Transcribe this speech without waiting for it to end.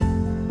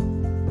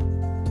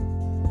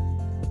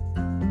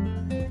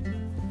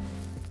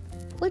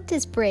What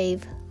does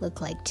brave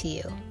look like to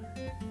you?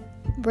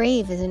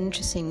 Brave is an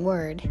interesting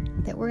word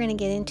that we're going to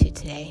get into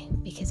today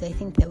because I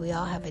think that we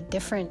all have a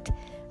different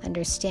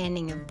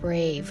understanding of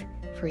brave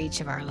for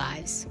each of our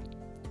lives.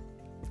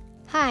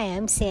 Hi,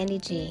 I'm Sandy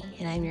G,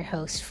 and I'm your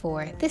host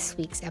for this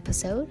week's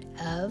episode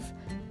of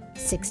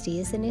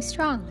 60 is the New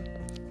Strong.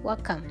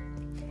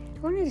 Welcome. I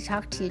wanted to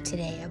talk to you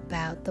today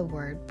about the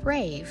word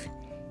brave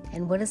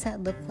and what does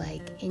that look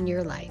like in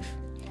your life.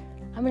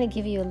 I'm going to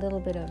give you a little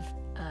bit of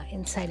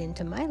insight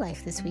into my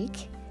life this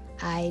week.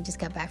 I just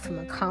got back from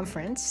a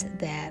conference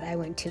that I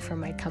went to for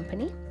my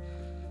company,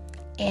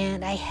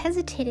 and I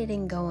hesitated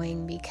in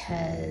going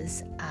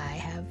because I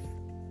have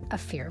a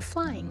fear of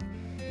flying.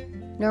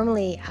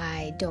 Normally,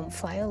 I don't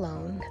fly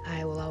alone.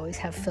 I will always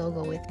have Phil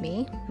go with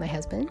me, my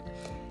husband,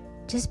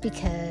 just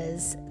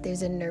because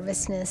there's a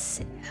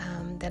nervousness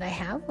that I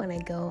have when I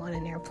go on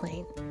an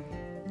airplane.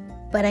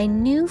 But I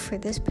knew for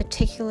this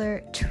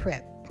particular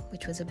trip,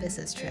 which was a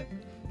business trip,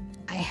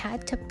 I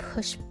had to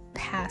push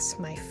past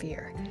my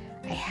fear.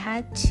 I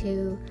had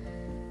to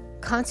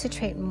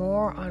concentrate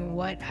more on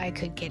what I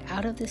could get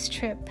out of this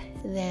trip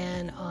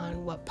than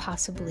on what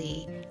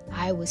possibly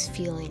I was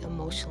feeling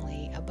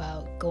emotionally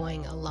about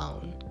going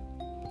alone.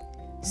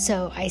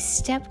 So I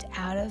stepped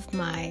out of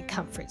my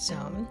comfort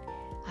zone.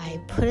 I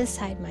put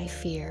aside my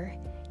fear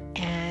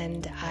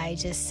and I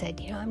just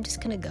said, I'm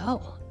just going to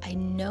go. I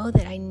know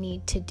that I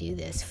need to do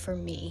this for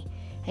me.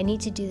 I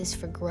need to do this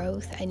for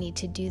growth. I need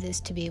to do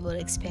this to be able to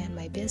expand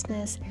my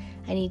business.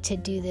 I need to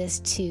do this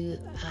to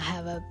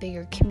have a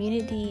bigger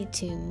community,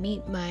 to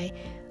meet my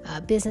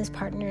business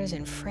partners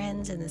and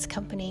friends in this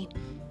company.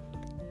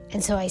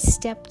 And so I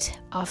stepped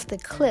off the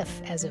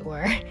cliff, as it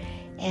were,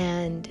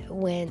 and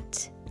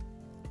went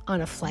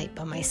on a flight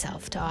by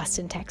myself to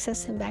Austin,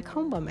 Texas, and back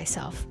home by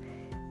myself.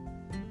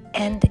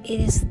 And it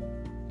is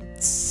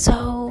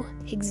so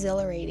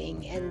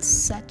exhilarating and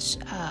such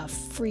a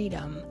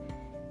freedom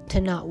to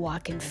not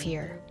walk in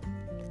fear.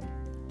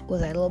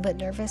 Was I a little bit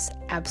nervous?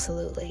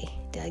 Absolutely.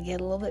 Did I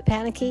get a little bit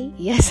panicky?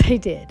 Yes, I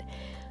did.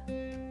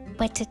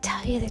 But to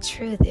tell you the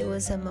truth, it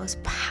was the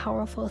most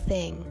powerful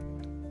thing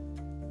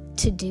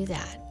to do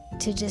that.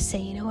 To just say,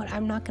 you know what?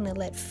 I'm not going to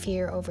let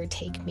fear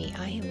overtake me.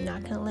 I am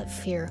not going to let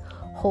fear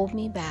hold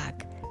me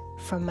back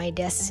from my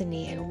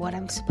destiny and what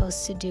I'm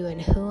supposed to do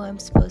and who I'm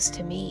supposed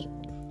to meet.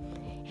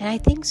 And I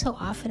think so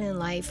often in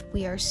life,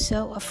 we are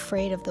so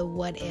afraid of the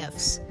what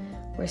ifs.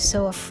 We're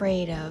so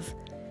afraid of,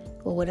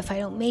 well, what if I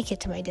don't make it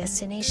to my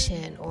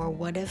destination? Or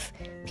what if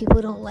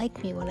people don't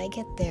like me when I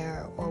get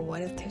there? Or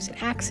what if there's an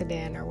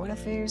accident? Or what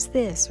if there's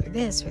this or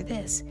this or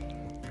this?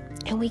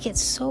 And we get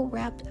so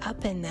wrapped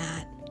up in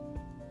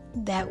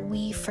that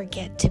we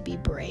forget to be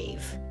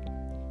brave.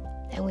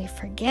 And we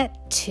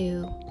forget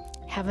to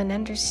have an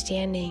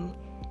understanding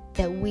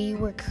that we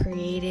were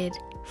created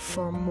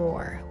for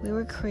more. We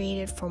were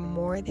created for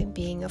more than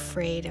being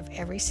afraid of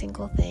every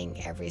single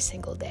thing every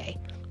single day.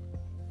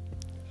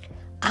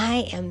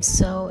 I am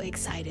so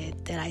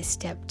excited that I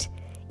stepped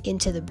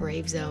into the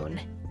brave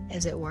zone,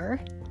 as it were,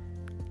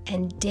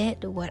 and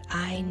did what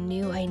I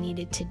knew I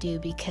needed to do,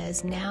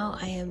 because now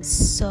I am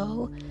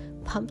so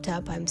pumped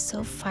up. I'm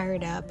so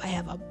fired up. I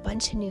have a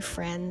bunch of new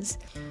friends.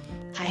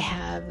 I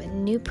have a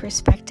new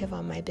perspective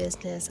on my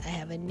business. I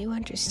have a new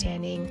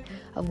understanding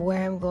of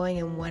where I'm going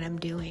and what I'm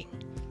doing.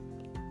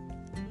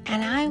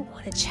 And I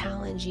want to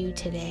challenge you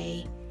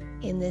today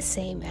in this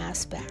same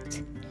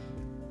aspect.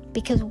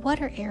 Because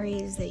what are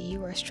areas that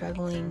you are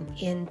struggling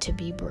in to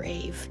be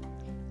brave?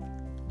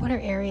 What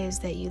are areas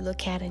that you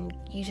look at and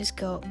you just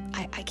go,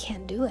 I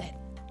can't do it.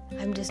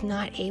 I'm just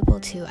not able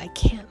to. I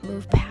can't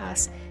move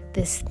past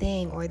this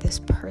thing or this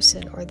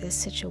person or this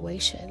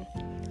situation.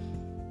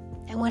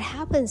 And what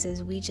happens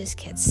is we just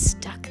get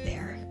stuck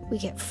there. We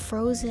get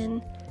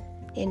frozen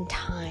in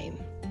time.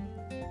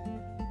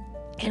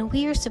 And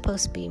we are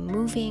supposed to be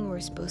moving.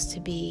 We're supposed to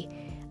be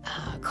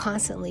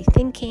constantly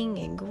thinking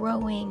and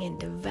growing and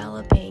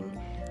developing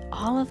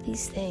all of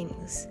these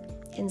things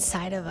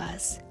inside of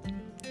us.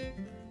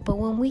 But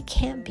when we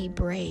can't be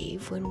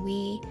brave, when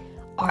we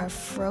are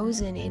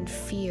frozen in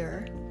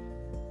fear,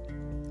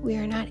 we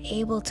are not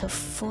able to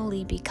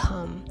fully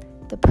become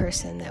the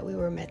person that we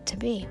were meant to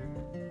be.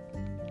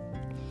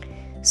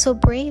 So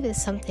brave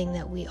is something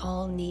that we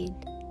all need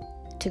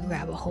to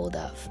grab a hold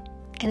of.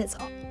 And it's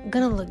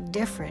going to look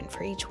different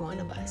for each one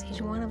of us.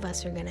 Each one of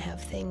us are going to have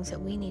things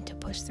that we need to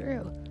push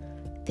through,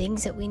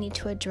 things that we need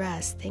to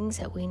address, things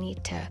that we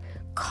need to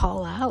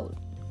call out.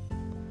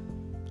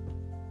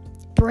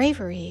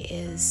 Bravery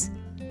is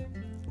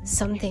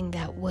something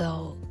that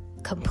will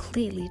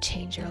completely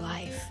change your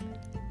life.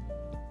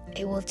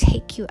 It will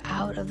take you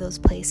out of those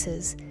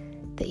places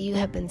that you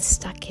have been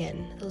stuck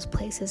in, those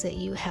places that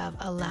you have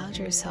allowed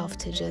yourself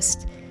to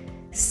just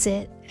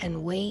sit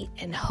and wait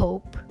and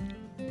hope,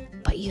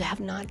 but you have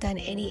not done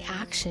any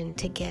action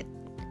to get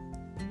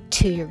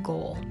to your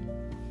goal.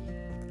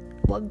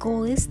 What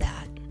goal is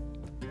that?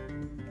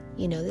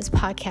 This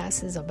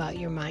podcast is about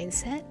your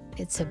mindset.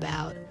 It's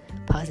about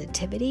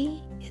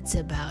positivity. It's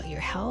about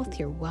your health,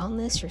 your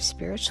wellness, your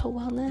spiritual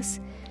wellness,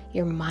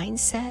 your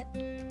mindset.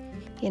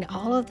 In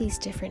all of these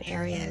different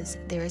areas,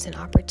 there is an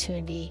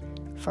opportunity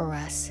for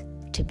us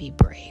to be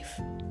brave,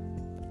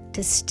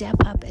 to step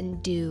up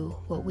and do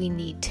what we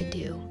need to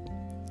do.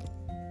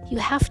 You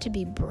have to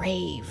be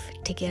brave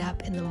to get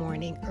up in the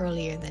morning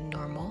earlier than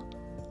normal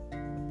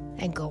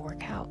and go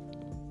work out.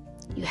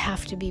 You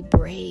have to be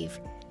brave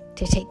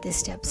to take the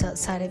steps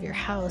outside of your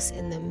house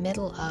in the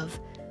middle of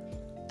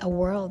a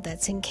world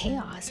that's in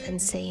chaos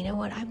and say, you know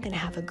what, I'm going to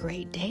have a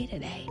great day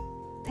today.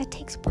 That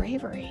takes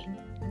bravery.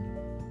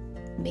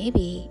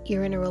 Maybe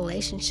you're in a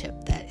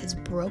relationship that is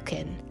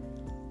broken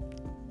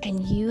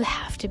and you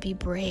have to be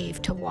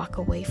brave to walk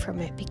away from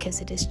it because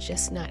it is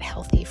just not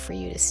healthy for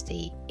you to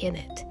stay in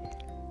it.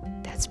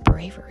 That's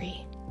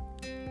bravery.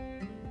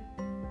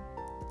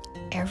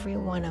 Every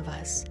one of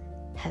us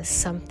has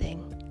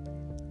something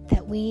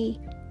that we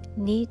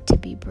need to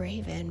be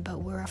brave in,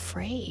 but we're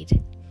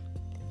afraid.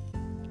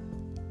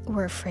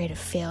 We're afraid of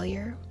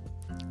failure.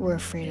 We're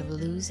afraid of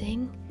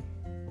losing.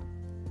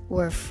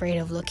 We're afraid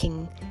of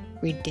looking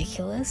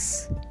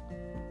ridiculous.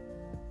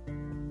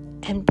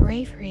 And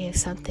bravery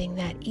is something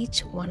that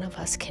each one of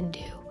us can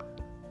do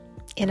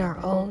in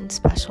our own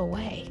special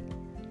way.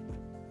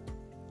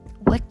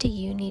 What do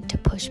you need to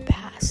push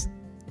past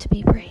to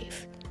be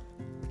brave?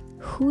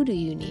 Who do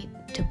you need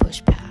to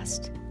push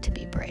past to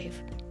be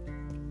brave?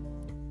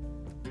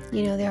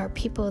 You know, there are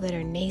people that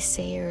are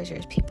naysayers,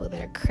 there's people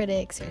that are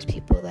critics, there's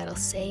people that'll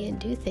say and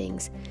do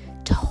things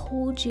to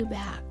hold you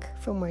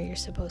back from where you're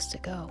supposed to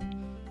go.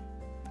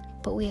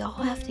 But we all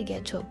have to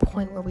get to a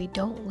point where we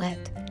don't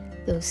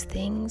let those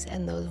things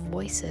and those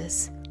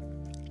voices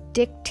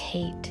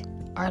dictate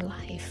our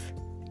life.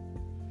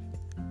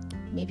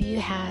 Maybe you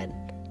had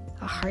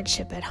a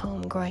hardship at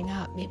home growing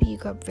up. Maybe you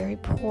grew up very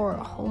poor,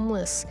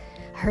 homeless.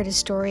 I heard a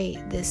story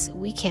this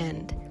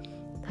weekend.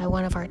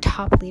 One of our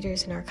top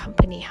leaders in our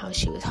company, how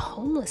she was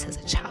homeless as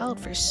a child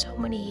for so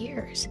many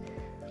years.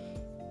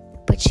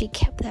 But she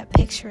kept that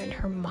picture in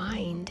her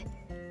mind.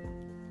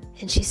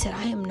 And she said,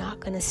 I am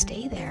not going to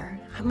stay there.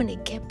 I'm going to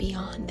get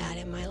beyond that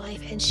in my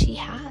life. And she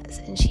has.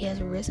 And she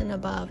has risen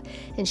above.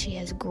 And she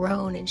has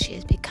grown. And she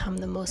has become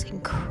the most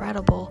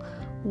incredible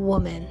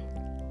woman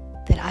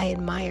that I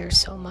admire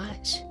so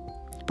much.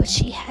 But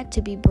she had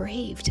to be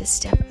brave to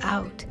step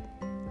out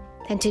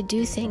and to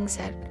do things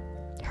that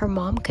her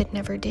mom could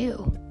never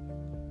do.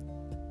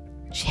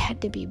 She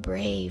had to be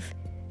brave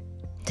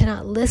to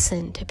not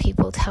listen to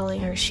people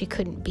telling her she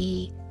couldn't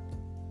be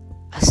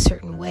a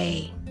certain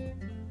way,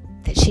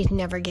 that she'd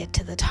never get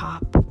to the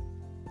top.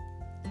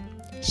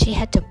 She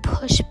had to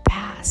push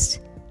past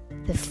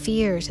the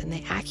fears and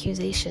the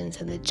accusations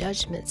and the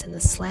judgments and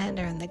the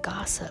slander and the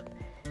gossip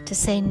to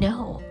say,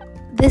 no,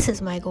 this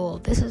is my goal.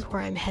 This is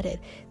where I'm headed.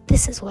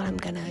 This is what I'm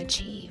going to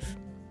achieve.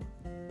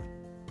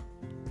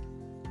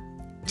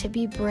 To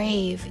be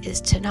brave is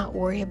to not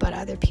worry about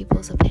other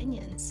people's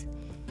opinions.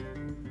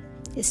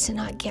 It's to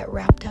not get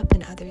wrapped up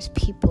in other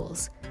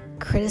people's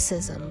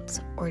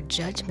criticisms or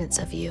judgments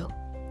of you.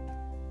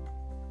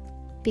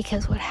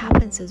 Because what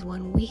happens is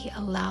when we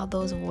allow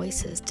those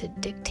voices to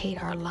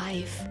dictate our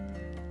life,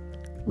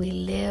 we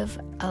live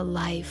a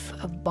life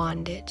of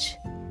bondage.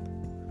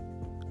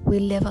 We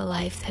live a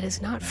life that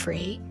is not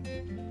free,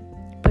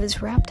 but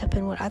is wrapped up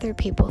in what other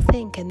people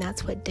think, and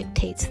that's what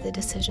dictates the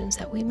decisions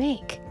that we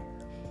make.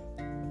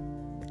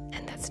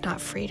 And that's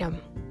not freedom.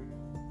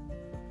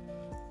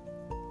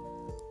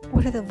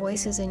 What are the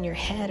voices in your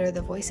head or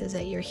the voices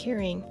that you're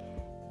hearing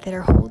that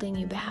are holding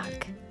you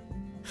back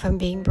from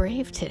being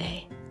brave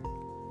today?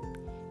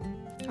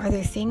 Are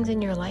there things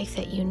in your life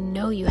that you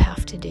know you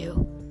have to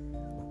do?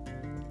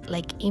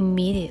 Like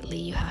immediately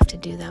you have to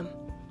do them,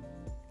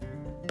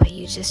 but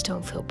you just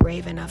don't feel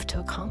brave enough to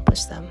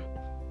accomplish them.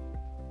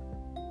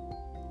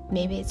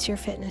 Maybe it's your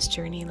fitness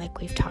journey like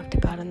we've talked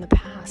about in the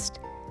past.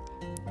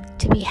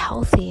 To be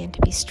healthy and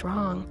to be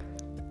strong,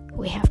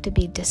 we have to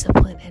be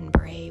disciplined and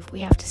brave. We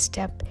have to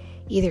step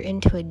either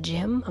into a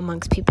gym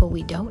amongst people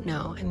we don't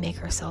know and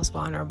make ourselves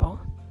vulnerable,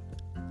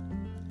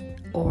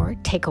 or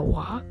take a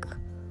walk,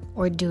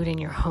 or do it in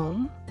your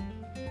home,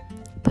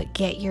 but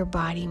get your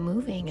body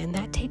moving. And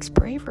that takes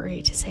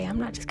bravery to say, I'm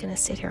not just going to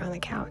sit here on the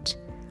couch.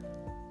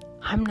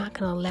 I'm not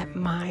going to let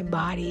my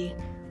body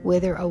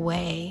wither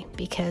away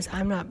because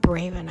I'm not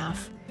brave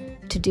enough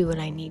to do what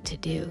I need to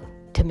do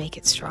to make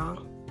it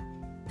strong.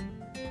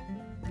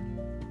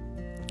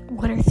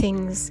 What are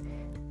things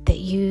that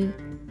you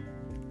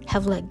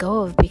have let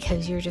go of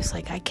because you're just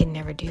like, I can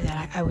never do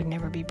that. I would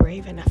never be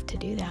brave enough to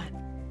do that.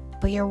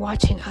 But you're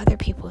watching other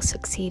people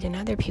succeed and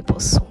other people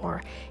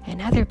soar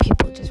and other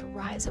people just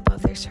rise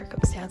above their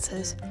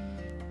circumstances.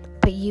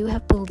 But you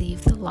have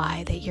believed the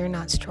lie that you're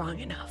not strong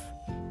enough.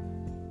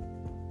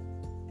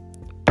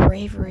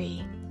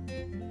 Bravery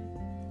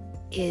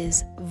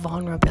is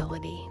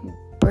vulnerability.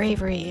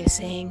 Bravery is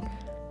saying,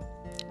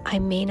 I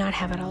may not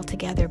have it all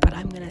together, but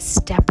I'm going to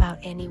step out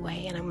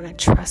anyway, and I'm going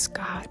to trust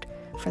God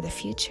for the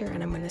future,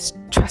 and I'm going to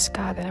trust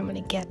God that I'm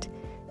going to get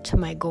to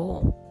my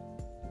goal.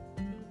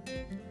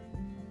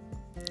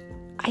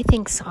 I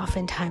think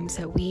oftentimes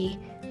that we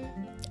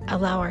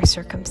allow our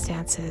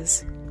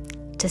circumstances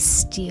to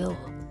steal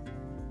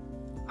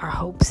our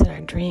hopes and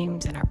our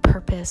dreams and our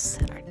purpose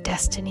and our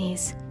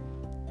destinies.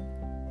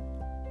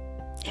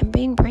 And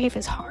being brave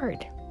is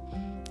hard.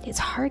 It's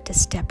hard to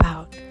step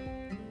out.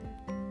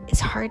 It's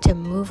hard to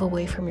move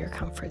away from your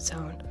comfort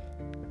zone.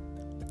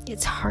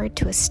 It's hard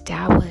to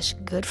establish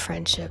good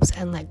friendships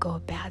and let go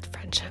of bad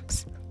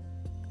friendships.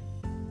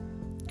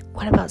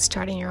 What about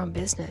starting your own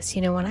business?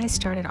 When I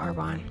started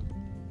Arbonne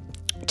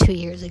 2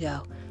 years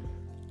ago,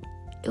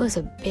 it was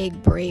a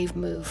big, brave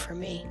move for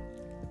me.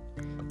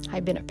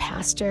 I'd been a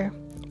pastor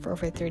for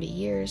over 30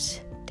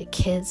 years to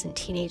kids and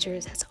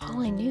teenagers. That's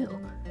all I knew.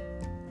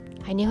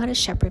 I knew how to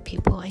shepherd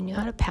people. I knew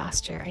how to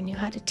pastor. I knew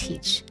how to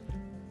teach.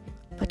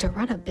 But to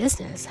run a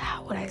business,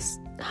 how would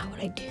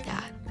I do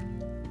that?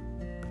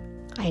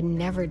 I had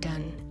never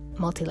done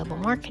multi-level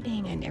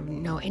marketing. I never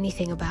know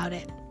anything about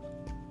it.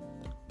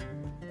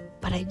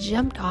 But I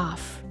jumped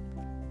off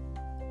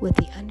with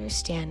the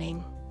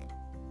understanding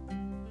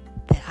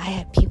that I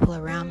had people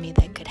around me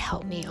that could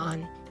help me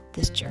on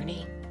this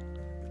journey.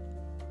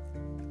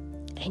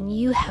 And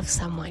you have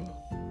someone,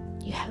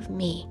 you have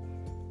me,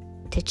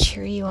 to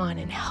cheer you on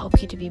and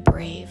help you to be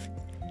brave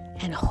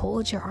and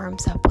hold your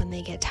arms up when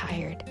they get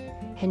tired,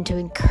 and to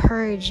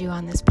encourage you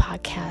on this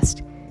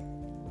podcast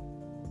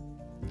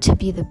to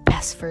be the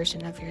best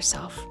version of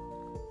yourself.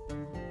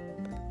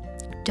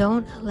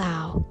 Don't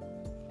allow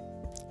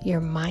your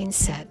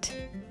mindset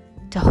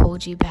to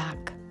hold you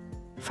back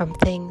from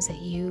things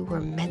that you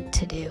were meant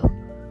to do.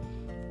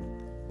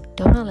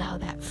 Don't allow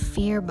that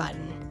fear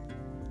button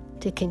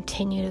to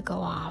continue to go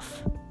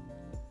off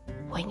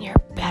when you're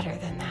better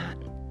than that.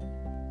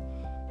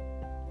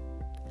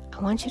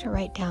 I want you to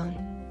write down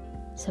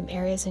some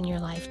areas in your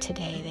life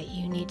today that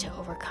you need to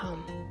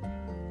overcome.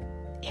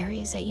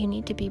 Areas that you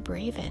need to be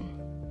brave in.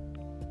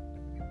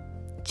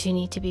 Do you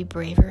need to be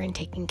braver in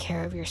taking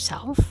care of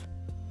yourself?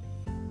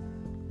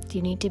 Do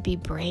you need to be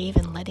brave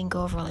in letting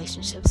go of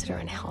relationships that are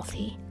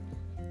unhealthy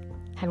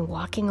and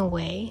walking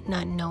away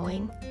not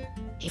knowing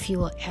if you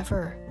will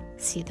ever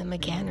see them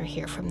again or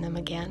hear from them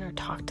again or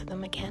talk to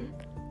them again?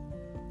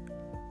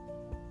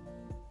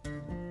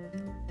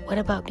 What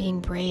about being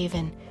brave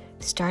in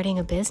starting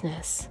a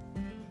business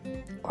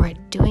or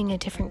doing a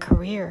different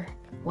career,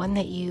 one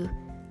that you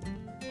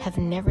have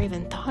never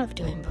even thought of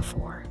doing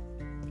before?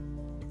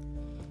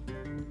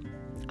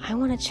 I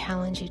want to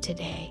challenge you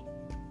today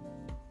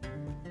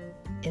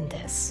in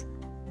this.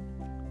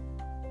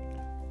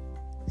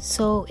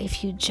 So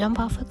if you jump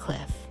off a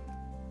cliff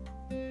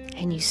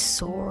and you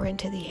soar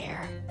into the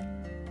air,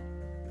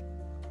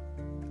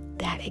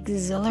 that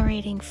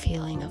exhilarating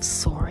feeling of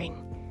soaring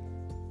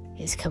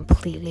is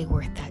completely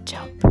worth that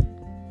jump.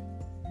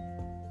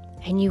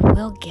 And you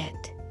will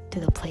get to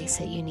the place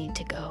that you need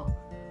to go.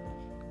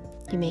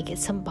 You may get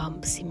some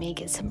bumps, you may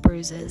get some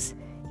bruises,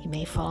 you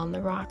may fall on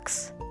the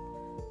rocks,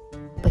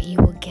 but you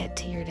will get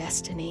to your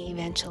destiny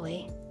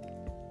eventually.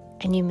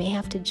 And you may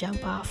have to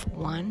jump off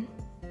 1,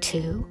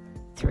 2,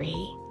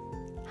 3,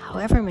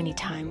 however many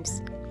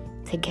times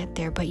to get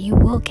there, but you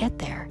will get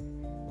there.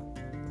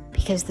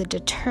 Because the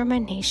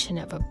determination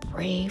of a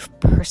brave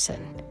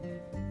person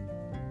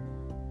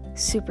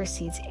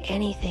supersedes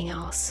anything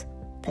else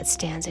that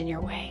stands in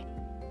your way.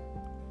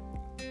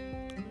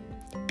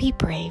 Be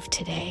brave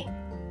today.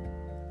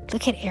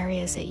 Look at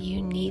areas that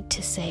you need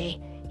to say,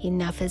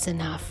 enough is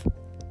enough.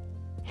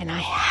 And I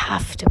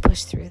have to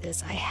push through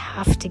this. I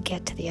have to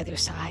get to the other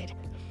side.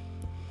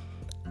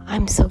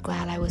 I'm so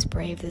glad I was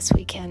brave this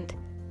weekend.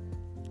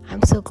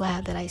 I'm so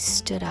glad that I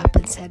stood up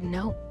and said,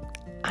 no,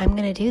 I'm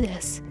going to do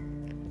this.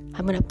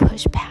 I'm going to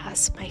push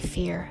past my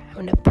fear. I'm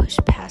going to push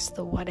past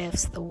the what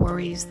ifs, the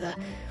worries, the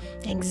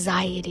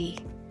anxiety,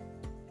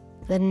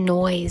 the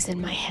noise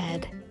in my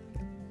head.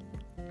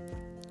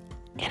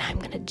 And I'm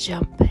going to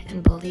jump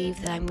and believe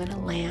that I'm going to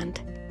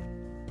land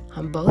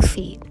on both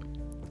feet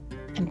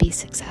and be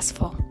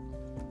successful.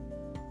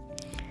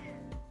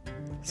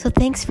 So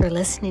thanks for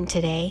listening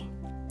today.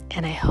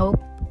 And I hope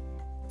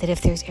that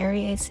if there's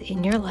areas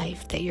in your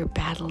life that you're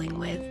battling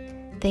with,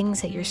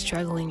 things that you're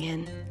struggling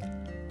in,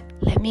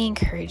 let me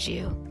encourage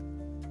you.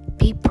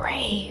 Be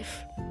brave.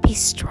 Be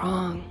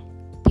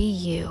strong. Be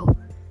you.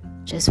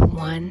 Just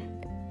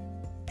one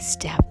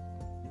step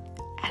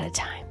at a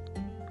time.